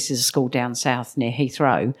obviously this is a school down south near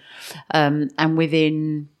Heathrow. And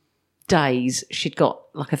within days, she'd got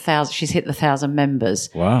like 1,000, she's hit the 1,000 members.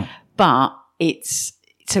 Wow. But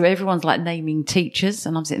so everyone's like naming teachers,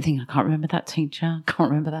 and I'm sitting thinking, I can't remember that teacher,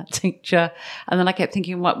 And then I kept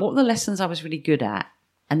thinking, what were the lessons I was really good at?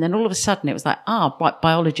 And then all of a sudden it was like,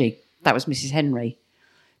 biology. That was Mrs. Henry.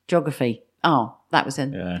 Geography. Oh, that was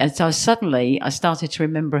in. Yeah. And so I started to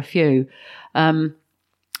remember a few. And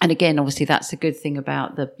again, obviously, that's the good thing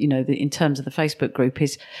about in terms of the Facebook group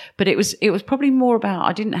but it was probably more about,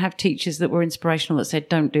 I didn't have teachers that were inspirational that said,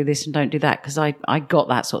 don't do this and don't do that, because I got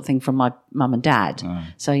that sort of thing from my mum and dad. Oh.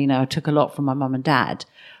 So, I took a lot from my mum and dad.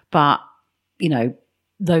 But,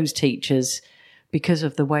 those teachers, because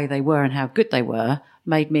of the way they were and how good they were,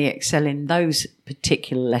 made me excel in those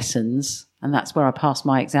particular lessons. And that's where I passed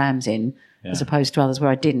my exams in, as opposed to others where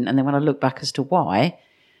I didn't. And then when I look back as to why,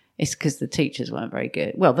 it's because the teachers weren't very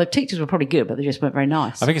good. Well, the teachers were probably good, but they just weren't very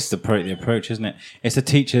nice. I think it's the approach, isn't it? It's the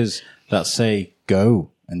teachers that say, go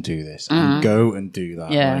and do this and go and do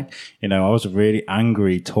that. Yeah. Like, I was a really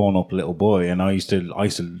angry, torn up little boy, and I used to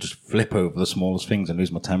just flip over the smallest things and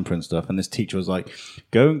lose my temper and stuff. And this teacher was like,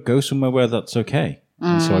 go somewhere where that's okay.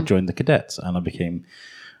 And so I joined the cadets, and I became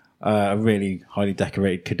a really highly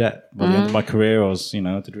decorated cadet. By the end of my career, I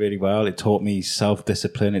did really well. It taught me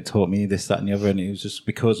self-discipline. It taught me this, that, and the other. And it was just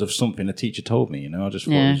because of something a teacher told me, I just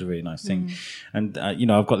thought it was a really nice thing. And,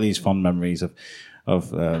 I've got these fond memories of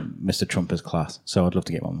Mr. Trumper's class. So I'd love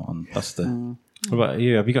to get one on. That's the... What about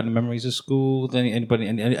you? Have you got any memories of school? Anybody?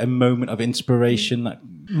 A moment of inspiration? That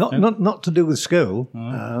not to do with school.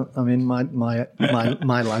 I mean, my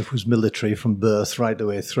life was military from birth right the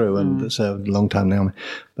way through, and served a long time in the army.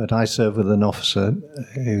 But I served with an officer.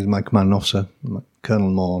 He was my commanding officer, Colonel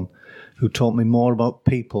Morn, who taught me more about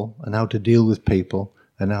people and how to deal with people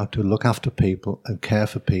and how to look after people and care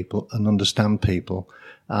for people and understand people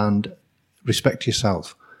and respect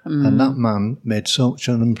yourself. And that man made such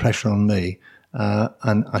an impression on me.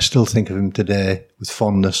 And I still think of him today with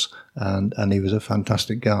fondness, and he was a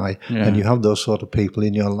fantastic guy. Yeah. And you have those sort of people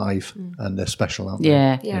in your life, and they're special, aren't they?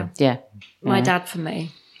 Yeah. My dad for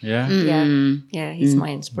me. Yeah? Yeah, he's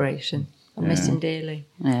my inspiration. I miss him dearly.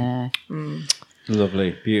 Yeah.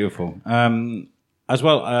 Lovely, beautiful. As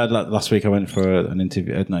well, last week I went for an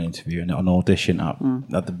audition at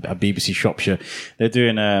BBC Shropshire. They're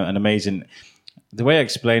doing an amazing... The way I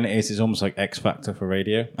explain it is, it's almost like X Factor for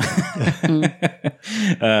radio.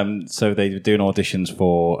 So they were doing auditions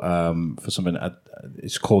for something.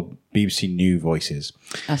 It's called BBC New Voices.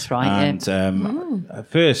 That's right. And at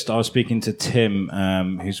first, I was speaking to Tim,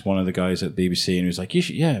 who's one of the guys at BBC, and he was like, "You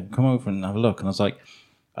should, come over and have a look." And I was like,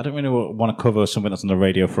 I don't really want to cover something that's on the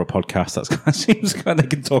radio for a podcast. That's kind of seems kind of they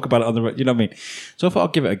can talk about it on the, you know what I mean? So I thought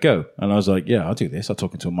I'd give it a go, and I was like, "Yeah, I'll do this. I'm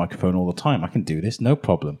talking to a microphone all the time. I can do this, no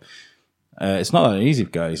problem." It's not that easy,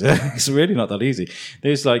 guys. It's really not that easy.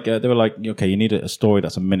 There's like they were like, okay, you need a story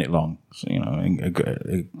that's a minute long, so,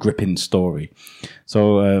 a gripping story.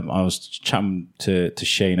 So I was chatting to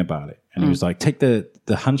Shane about it, and he was like, take the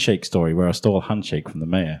handshake story where I stole a handshake from the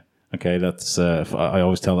mayor. Okay, that's I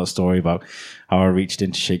always tell that story about how I reached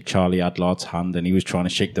in to shake Charlie Adlard's hand, and he was trying to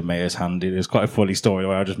shake the mayor's hand. It was quite a funny story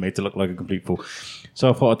where I just made it look like a complete fool. So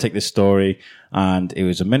I thought I'd take this story, and it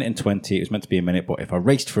was 1:20. It was meant to be a minute, but if I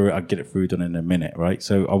raced through it, I'd get it through done in a minute, right?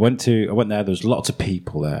 So I went there. There was lots of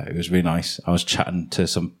people there. It was really nice. I was chatting to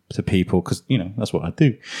people because that's what I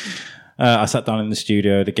do. I sat down in the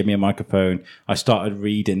studio, they gave me a microphone. I started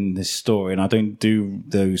reading this story, and I don't do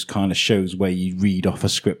those kind of shows where you read off a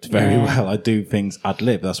script very well. I do things ad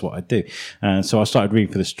lib. That's what I do. And so I started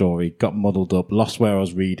reading for the story, got muddled up, lost where I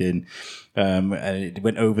was reading. And it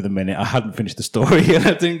went over the minute. I hadn't finished the story and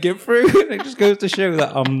I didn't get through. It just goes to show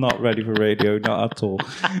that I'm not ready for radio, not at all.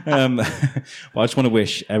 But I just want to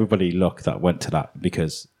wish everybody luck that went to that,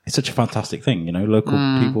 because it's such a fantastic thing, you know. Local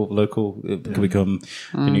people, can become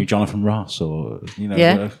the new Jonathan Ross, or you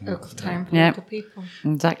know, local time for local people.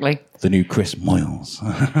 Exactly. The new Chris Moyles.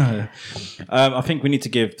 I think we need to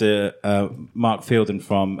give the Mark Fielden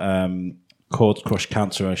from Cords Crush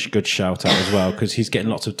Cancer a good shout out as well, because he's getting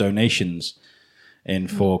lots of donations in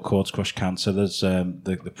for Cords Crush Cancer. There's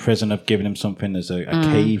the prison have given him something. There's a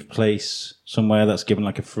cave place somewhere that's given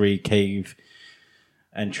like a free cave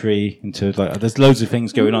entry into, like, there's loads of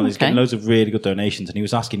things going on. He's getting loads of really good donations, and he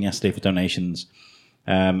was asking yesterday for donations,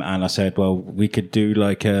 and I said, well, we could do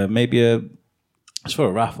like it's for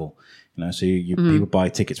a raffle, you know, so you people buy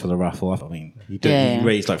tickets for the raffle. I mean, he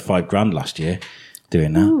raised like $5,000 last year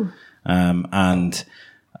doing that. Ooh.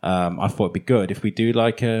 I thought it'd be good if we do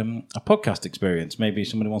like a podcast experience. Maybe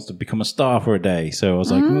somebody wants to become a star for a day. So I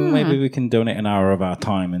was like, maybe we can donate an hour of our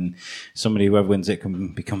time, and somebody, whoever wins it, can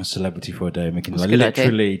become a celebrity for a day. And we can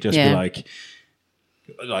literally just be like,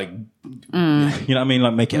 you know what I mean?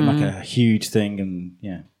 Like make it like a huge thing, and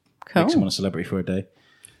make someone a celebrity for a day.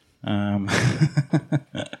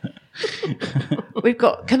 We've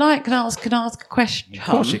got. Can I ask a question? Of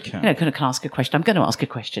course you can. No, can I ask a question? I'm going to ask a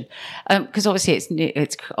question because obviously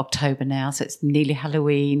it's October now, so it's nearly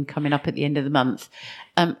Halloween coming up at the end of the month.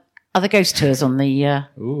 Are there ghost tours on the?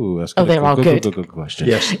 Ooh, that's good. Good question.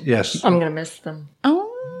 Yes. I'm going to miss them.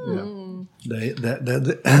 Oh,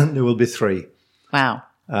 there will be 3. Wow.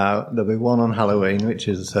 There'll be one on Halloween, which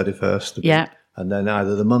is the 31st. Yeah. And then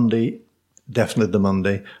either the Monday, definitely the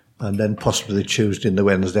Monday, and then possibly the Tuesday and the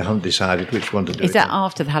Wednesday. I haven't decided which one to do. Is that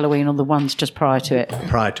after the Halloween or the ones just prior to it?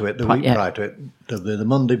 Prior to it, the week prior to it. There'll be the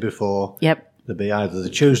Monday before. Yep. There'll be either the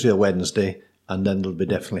Tuesday or Wednesday, and then there'll be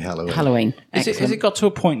definitely Halloween. Has it got to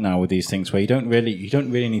a point now with these things where you don't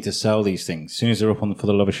really need to sell these things? As soon as they're up on For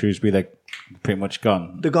the Love of Shrewsbury, they're pretty much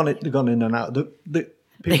gone. They're gone in and out.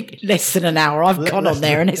 Less than an hour. I've gone on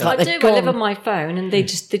there, and it's like they're gone. I live on my phone, and they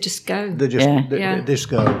just go. They just go. Yeah.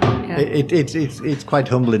 It's quite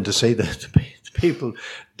humbling to see that people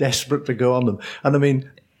desperate to go on them. And I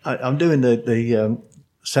mean, I'm doing the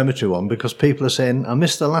cemetery one because people are saying I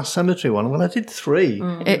missed the last cemetery one. Well, I did 3.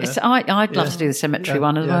 I'd love to do the cemetery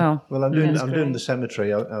one as well. Well, I'm doing the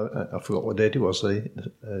cemetery. I forgot what date it was. The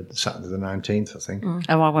Saturday the 19th, I think.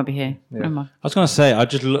 Oh, I won't be here. Yeah. I was going to say I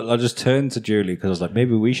just turned to Julie because I was like,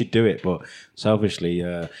 maybe we should do it, but selfishly,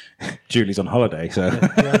 Julie's on holiday, so sorry.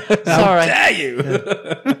 How dare you?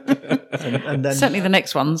 And then, certainly the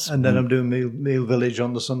next ones. And then I'm doing Meal Village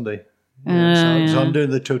on the Sunday. So I'm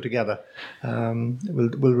doing the 2 together.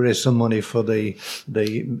 We'll raise some money for the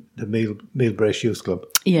Meal Brace Youth Club.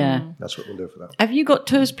 Yeah, that's what we'll do for that. Have you got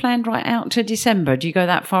tours planned right out to December? Do you go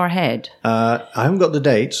that far ahead? I haven't got the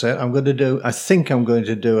dates. I think I'm going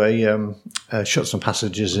to do a Shuts and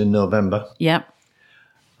Passages in November. Yep.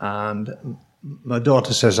 And my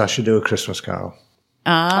daughter says I should do a Christmas Carol.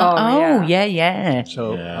 Yeah.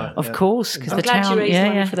 So of course, because I'm glad you raised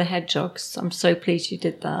money for the hedgehogs. I'm so pleased you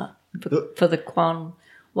did that for the Quan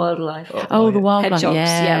wildlife. The wildlife, hedgehogs.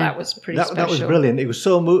 Yeah, that was pretty special. That was brilliant. It was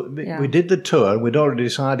so we did the tour. We'd already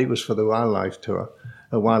decided it was for the wildlife tour,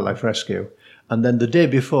 a wildlife rescue. And then the day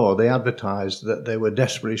before, they advertised that they were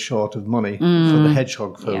desperately short of money for the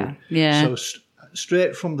hedgehog food. Yeah. So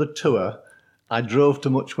straight from the tour, I drove to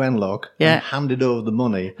Much Wenlock and handed over the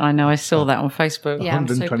money. I know, I saw that on Facebook. Yeah, I'm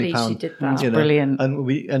so pleased you did that. That's brilliant.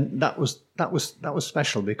 And that was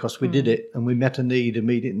special because we did it and we met a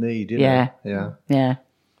immediate need. Yeah.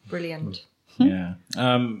 Brilliant. Yeah.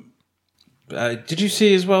 Did you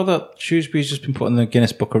see as well that Shrewsbury's just been put in the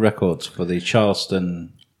Guinness Book of Records for the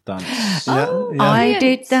Charleston dance? I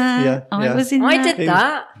did that. Yeah. I was in that. I did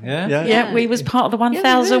that. Yeah. We was part of the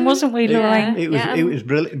 1,000, wasn't we, Lorraine? It was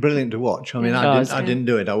brilliant to watch. I mean, I didn't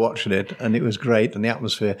do it. I watched it, and it was great. And the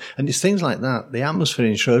atmosphere, and it's things like that. The atmosphere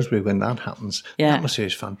in Shrewsbury when that happens, the atmosphere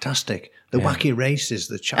is fantastic. The wacky races,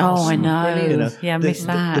 the Charleston. Oh, I know. I missed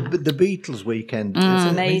that. The Beatles weekend.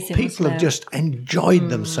 Amazing. People have just enjoyed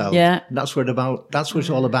themselves. Yeah. That's what it's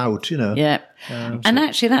all about. Yeah. And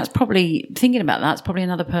actually, that's probably thinking about that's probably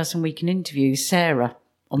another person we can interview, Sarah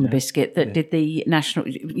on the Biscuit, that did the national.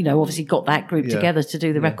 Obviously got that group together to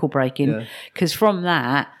do the record breaking. Because from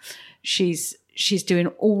that, she's she's doing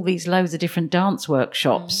all these loads of different dance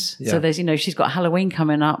workshops. So there's, she's got Halloween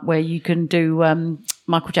coming up where you can do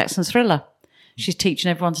Michael Jackson's Thriller. She's teaching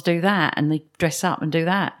everyone to do that, and they dress up and do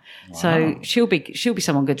that. Wow. So she'll be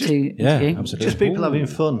someone good to interview. Absolutely. Just people having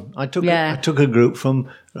fun. I took a group from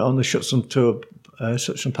on the Shuts and Tour,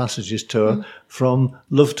 Shuts and Passages tour from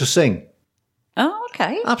Love to Sing. Oh,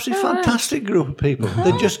 okay. Absolutely fantastic group of people.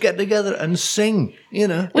 They just get together and sing,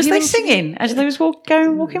 Was they singing as they was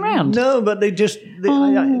walking around? No, but they just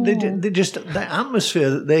the atmosphere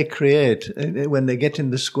that they create when they get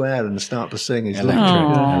in the square and start to sing is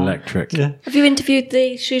electric. Yeah. Have you interviewed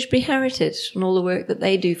the Shrewsbury Heritage and all the work that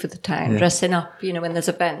they do for the town, dressing up, when there's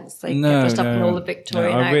events? They get dressed up in all the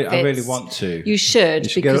Victorian outfits. I really want to. You should,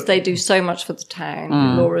 because they do so much for the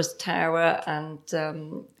town. Laura's Tower and...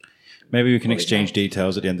 maybe we can exchange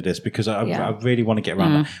details at the end of this, because I really want to get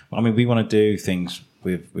around that. I mean, we want to do things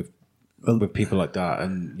with people like that,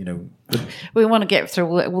 and we want to get through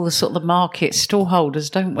all the sort of the market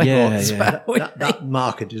stallholders, don't we? That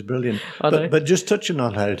market is brilliant. But just touching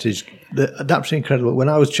on heritage, that's incredible. When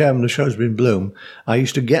I was chairman of Shrewsbury in Bloom, I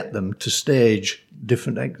used to get them to stage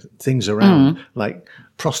different things around, like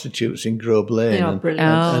prostitutes in Grove Lane and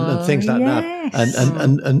things like that,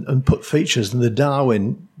 and put features in the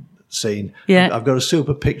Darwin scene. I've got a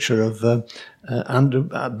super picture of Andrew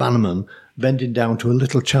Bannerman bending down to a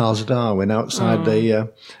little Charles Darwin outside the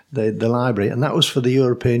library, and that was for the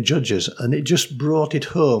European judges, and it just brought it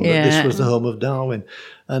home that this was the home of Darwin.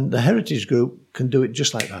 And the Heritage Group can do it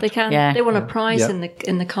just like that. They can. They won a prize in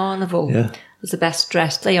the carnival as the best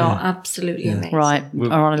dressed. They are absolutely amazing. Right,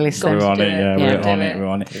 we're on a list. We're on it. We're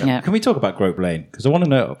on it. Yeah. Can we talk about Grope Lane? Because I want to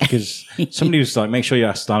know, because somebody was like, make sure you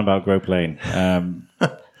ask Stan about Grope Lane.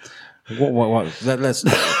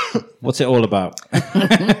 What's it all about?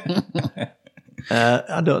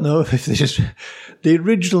 I don't know if this. The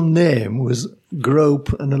original name was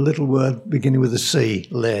Grope and a little word beginning with a C,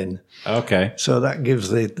 Lane. Okay. So that gives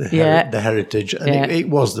the heritage. And it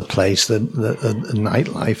was the place, the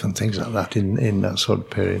nightlife and things like that in that sort of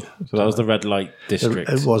period. So that was the red light district.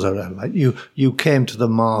 It was a red light. You came to the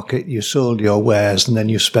market, you sold your wares, and then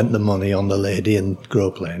you spent the money on the lady in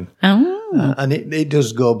Grope Lane. Oh. And it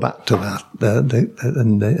does go back to that,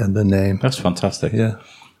 the name. That's fantastic. Yeah.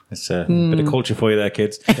 It's a bit of culture for you there,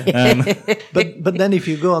 kids. But then if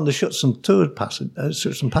you go on the Shuts and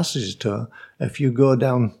Passages tour, if you go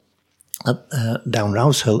down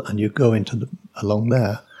Rouse Hill and you go along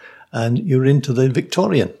there, and you're into the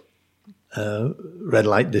Victorian red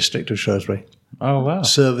light district of Shrewsbury. Oh, wow.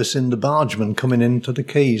 Servicing the bargemen coming into the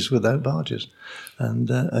quays without barges.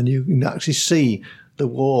 And you can actually see the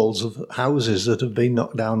walls of houses that have been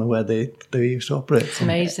knocked down and where they used to operate. It's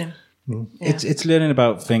amazing. Yeah. It's learning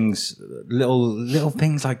about things, little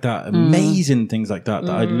things like that, amazing things like that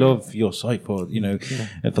I love your site for. For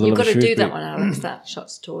the You've got to do that one, Alex. That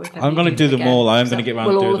Shots tour. I'm going to do them all. I am going to get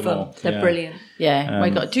around to do them all. They're brilliant. Yeah.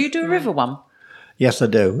 Do you do a river one? Yes, I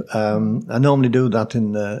do. I normally do that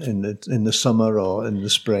in the summer or in the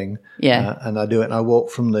spring. Yeah, and I do it. I walk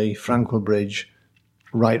from the Frankwell Bridge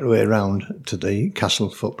right away around to the Castle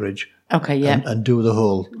Footbridge. Okay, yeah, and do the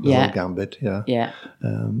whole gambit. Yeah.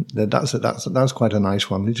 That's quite a nice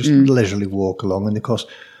one. You just leisurely walk along, and of course,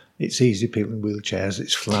 it's easy. People in wheelchairs,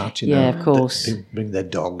 it's flat. Yeah, of course. People bring their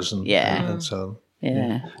dogs and so.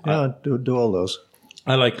 Yeah, do all those.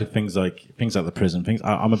 I like the things like the prison things.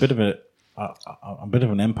 I'm a bit of an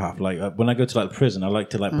empath. Like when I go to the prison, I like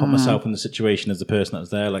to put myself in the situation as the person that's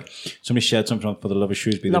there. Like somebody shared something for the Love of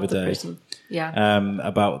Shrewsbury the other day. Prison. Yeah.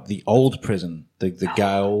 About the old prison, the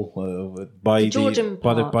Gaol by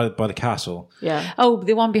the castle. Yeah. Oh,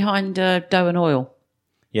 the one behind Doe and Oil.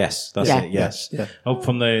 Yes, that's it. Yes. Yeah. Oh,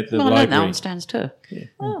 from the I library. learned that on Stan's tour. Yeah.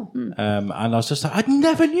 Oh. And I was just like, I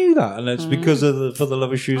never knew that, and it's because of for the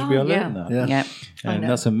Love of Shrewsbury I learned that. Yeah. And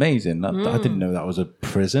that's amazing. I didn't know that was a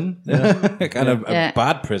prison, kind of a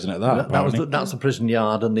bad prison at that. That's the prison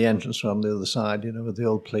yard, and the entrance on the other side, with the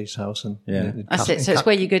old police house and that's it. So it's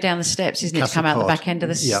where you go down the steps, isn't it? To come out the back end of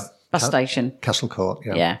the bus station. Castle Court.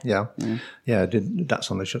 Yeah. That's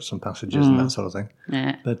on the Shuts and Passages and that sort of thing.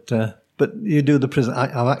 Yeah. But you do the prison.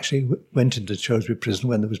 I actually went into Shrewsbury prison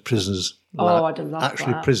when there was prisoners. I'd love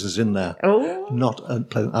actually that. prisoners in there. Oh. Not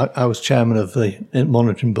unpleasant. I was chairman of the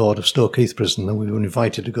monitoring board of Stoke Heath Prison, and we were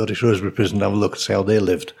invited to go to Shrewsbury Prison to have a look and see how they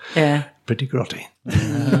lived. Yeah. Pretty grotty.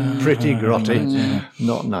 Pretty grotty.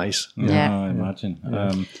 Not nice. Yeah, I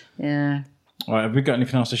imagine. Yeah. All right, have we got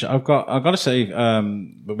anything else to show? I've got to say,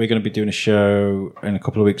 we're going to be doing a show in a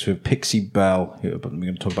couple of weeks with Pixie Bell, who we're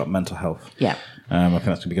going to talk about mental health. Yeah. I think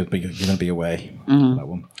that's going to be good. You're going to be away for that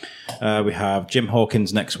one. We have Jim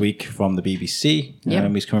Hawkins next week from the BBC.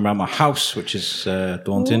 He's coming around my house, which is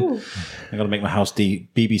daunting. Ooh. I've got to make my house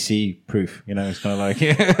BBC proof. It's kind of like,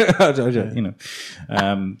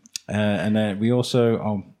 and then we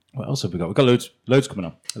also, what else have we got? We've got loads coming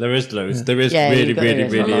up. There is loads. There is really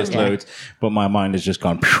is loads. But my mind has just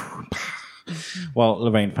gone. Well,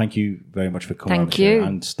 Lorraine, thank you very much for coming. Thank you.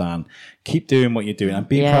 And Stan, keep doing what you're doing and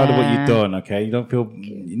be proud of what you've done, okay? You don't feel,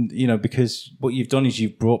 because what you've done is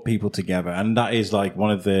you've brought people together. And that is like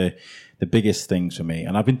one of the biggest things for me.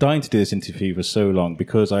 And I've been dying to do this interview for so long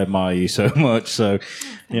because I admire you so much. So,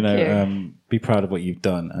 be proud of what you've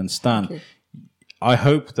done. And Stan, I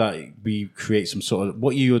hope that we create some sort of,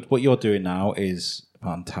 what you're doing now is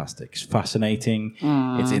fantastic. It's fascinating.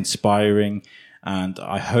 It's inspiring. And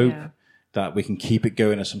I hope that we can keep it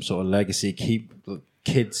going as some sort of legacy, keep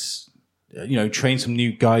kids, train some new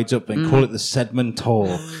guides up and call it the Sedman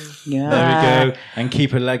Tour. There we go. And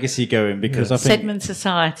keep a legacy going because I think... Sedman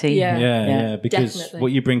Society. Yeah, because definitely.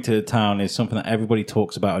 what you bring to the town is something that everybody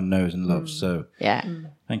talks about and knows and loves. So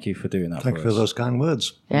thank you for doing that Thank you for those kind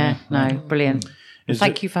words. Yeah, brilliant.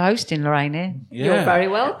 Thank you for hosting, Lorraine. Here. Yeah. You're very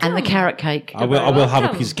welcome. And the carrot cake. I will have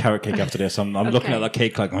a piece of carrot cake after this. I'm looking at that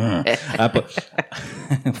cake like, but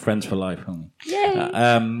friends for life.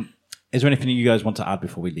 Yay. Is there anything you guys want to add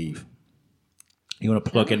before we leave? You want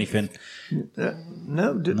to plug anything?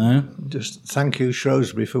 No. Just thank you,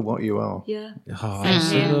 Shrewsbury, for what you are. Yeah. Oh, that's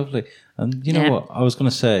so lovely. And you know what? I was going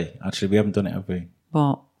to say, actually, we haven't done it, have we?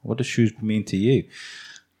 What does Shrewsbury mean to you?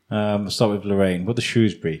 I'll start with Lorraine. What does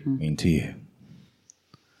Shrewsbury mean to you?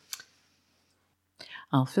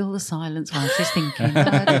 I'll fill the silence while she's thinking.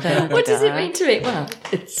 What does it mean to me? Well,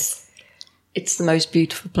 it's the most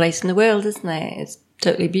beautiful place in the world, isn't it? It's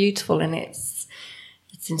totally beautiful and it's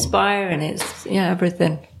inspiring. It's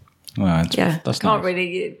everything. Well, that's can't nice.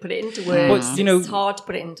 really put it into words. But, it's hard to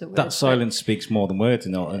put it into words. That silence speaks more than words,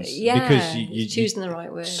 in all because you choosing the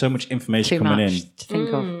right words. So much information Too coming much in to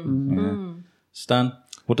think of. Stan,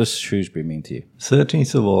 what does Shrewsbury mean to you?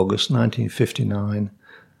 13th of August 1959.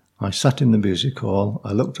 I sat in the music hall,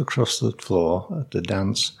 I looked across the floor at the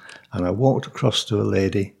dance, and I walked across to a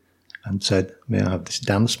lady and said, "May I have this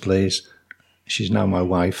dance, please?" She's now my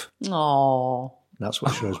wife. Oh, That's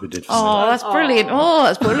what Shrewsbury did for me. oh, that's brilliant. Oh,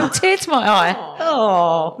 that's brought a little tear to my eye.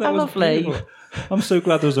 Oh, how lovely. Beautiful. I'm so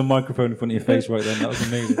glad there was a microphone in front of your face right then. That was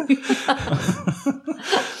amazing.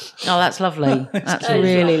 Oh, that's lovely. That's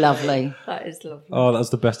really lovely. That is lovely. Oh, that's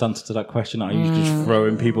the best answer to that question. I usually just throw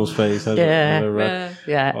in people's face.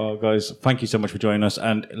 Yeah. Oh, guys, thank you so much for joining us.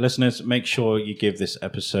 And listeners, make sure you give this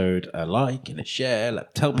episode a like and a share.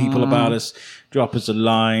 Tell people about us. Drop us a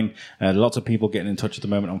line. Lots of people getting in touch at the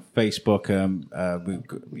moment on Facebook.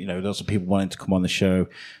 Lots of people wanting to come on the show.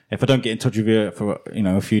 If I don't get in touch with you for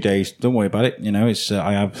a few days, don't worry about it. It's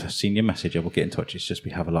I have seen your message. I will get in touch. It's just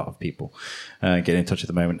we have a lot of people getting in touch at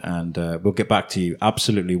the moment, and we'll get back to you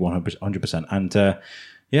absolutely 100%. And thank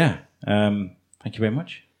you very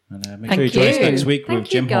much. And make sure you join us next week with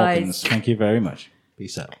Jim Hawkins. Thank you very much.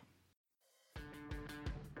 Peace out.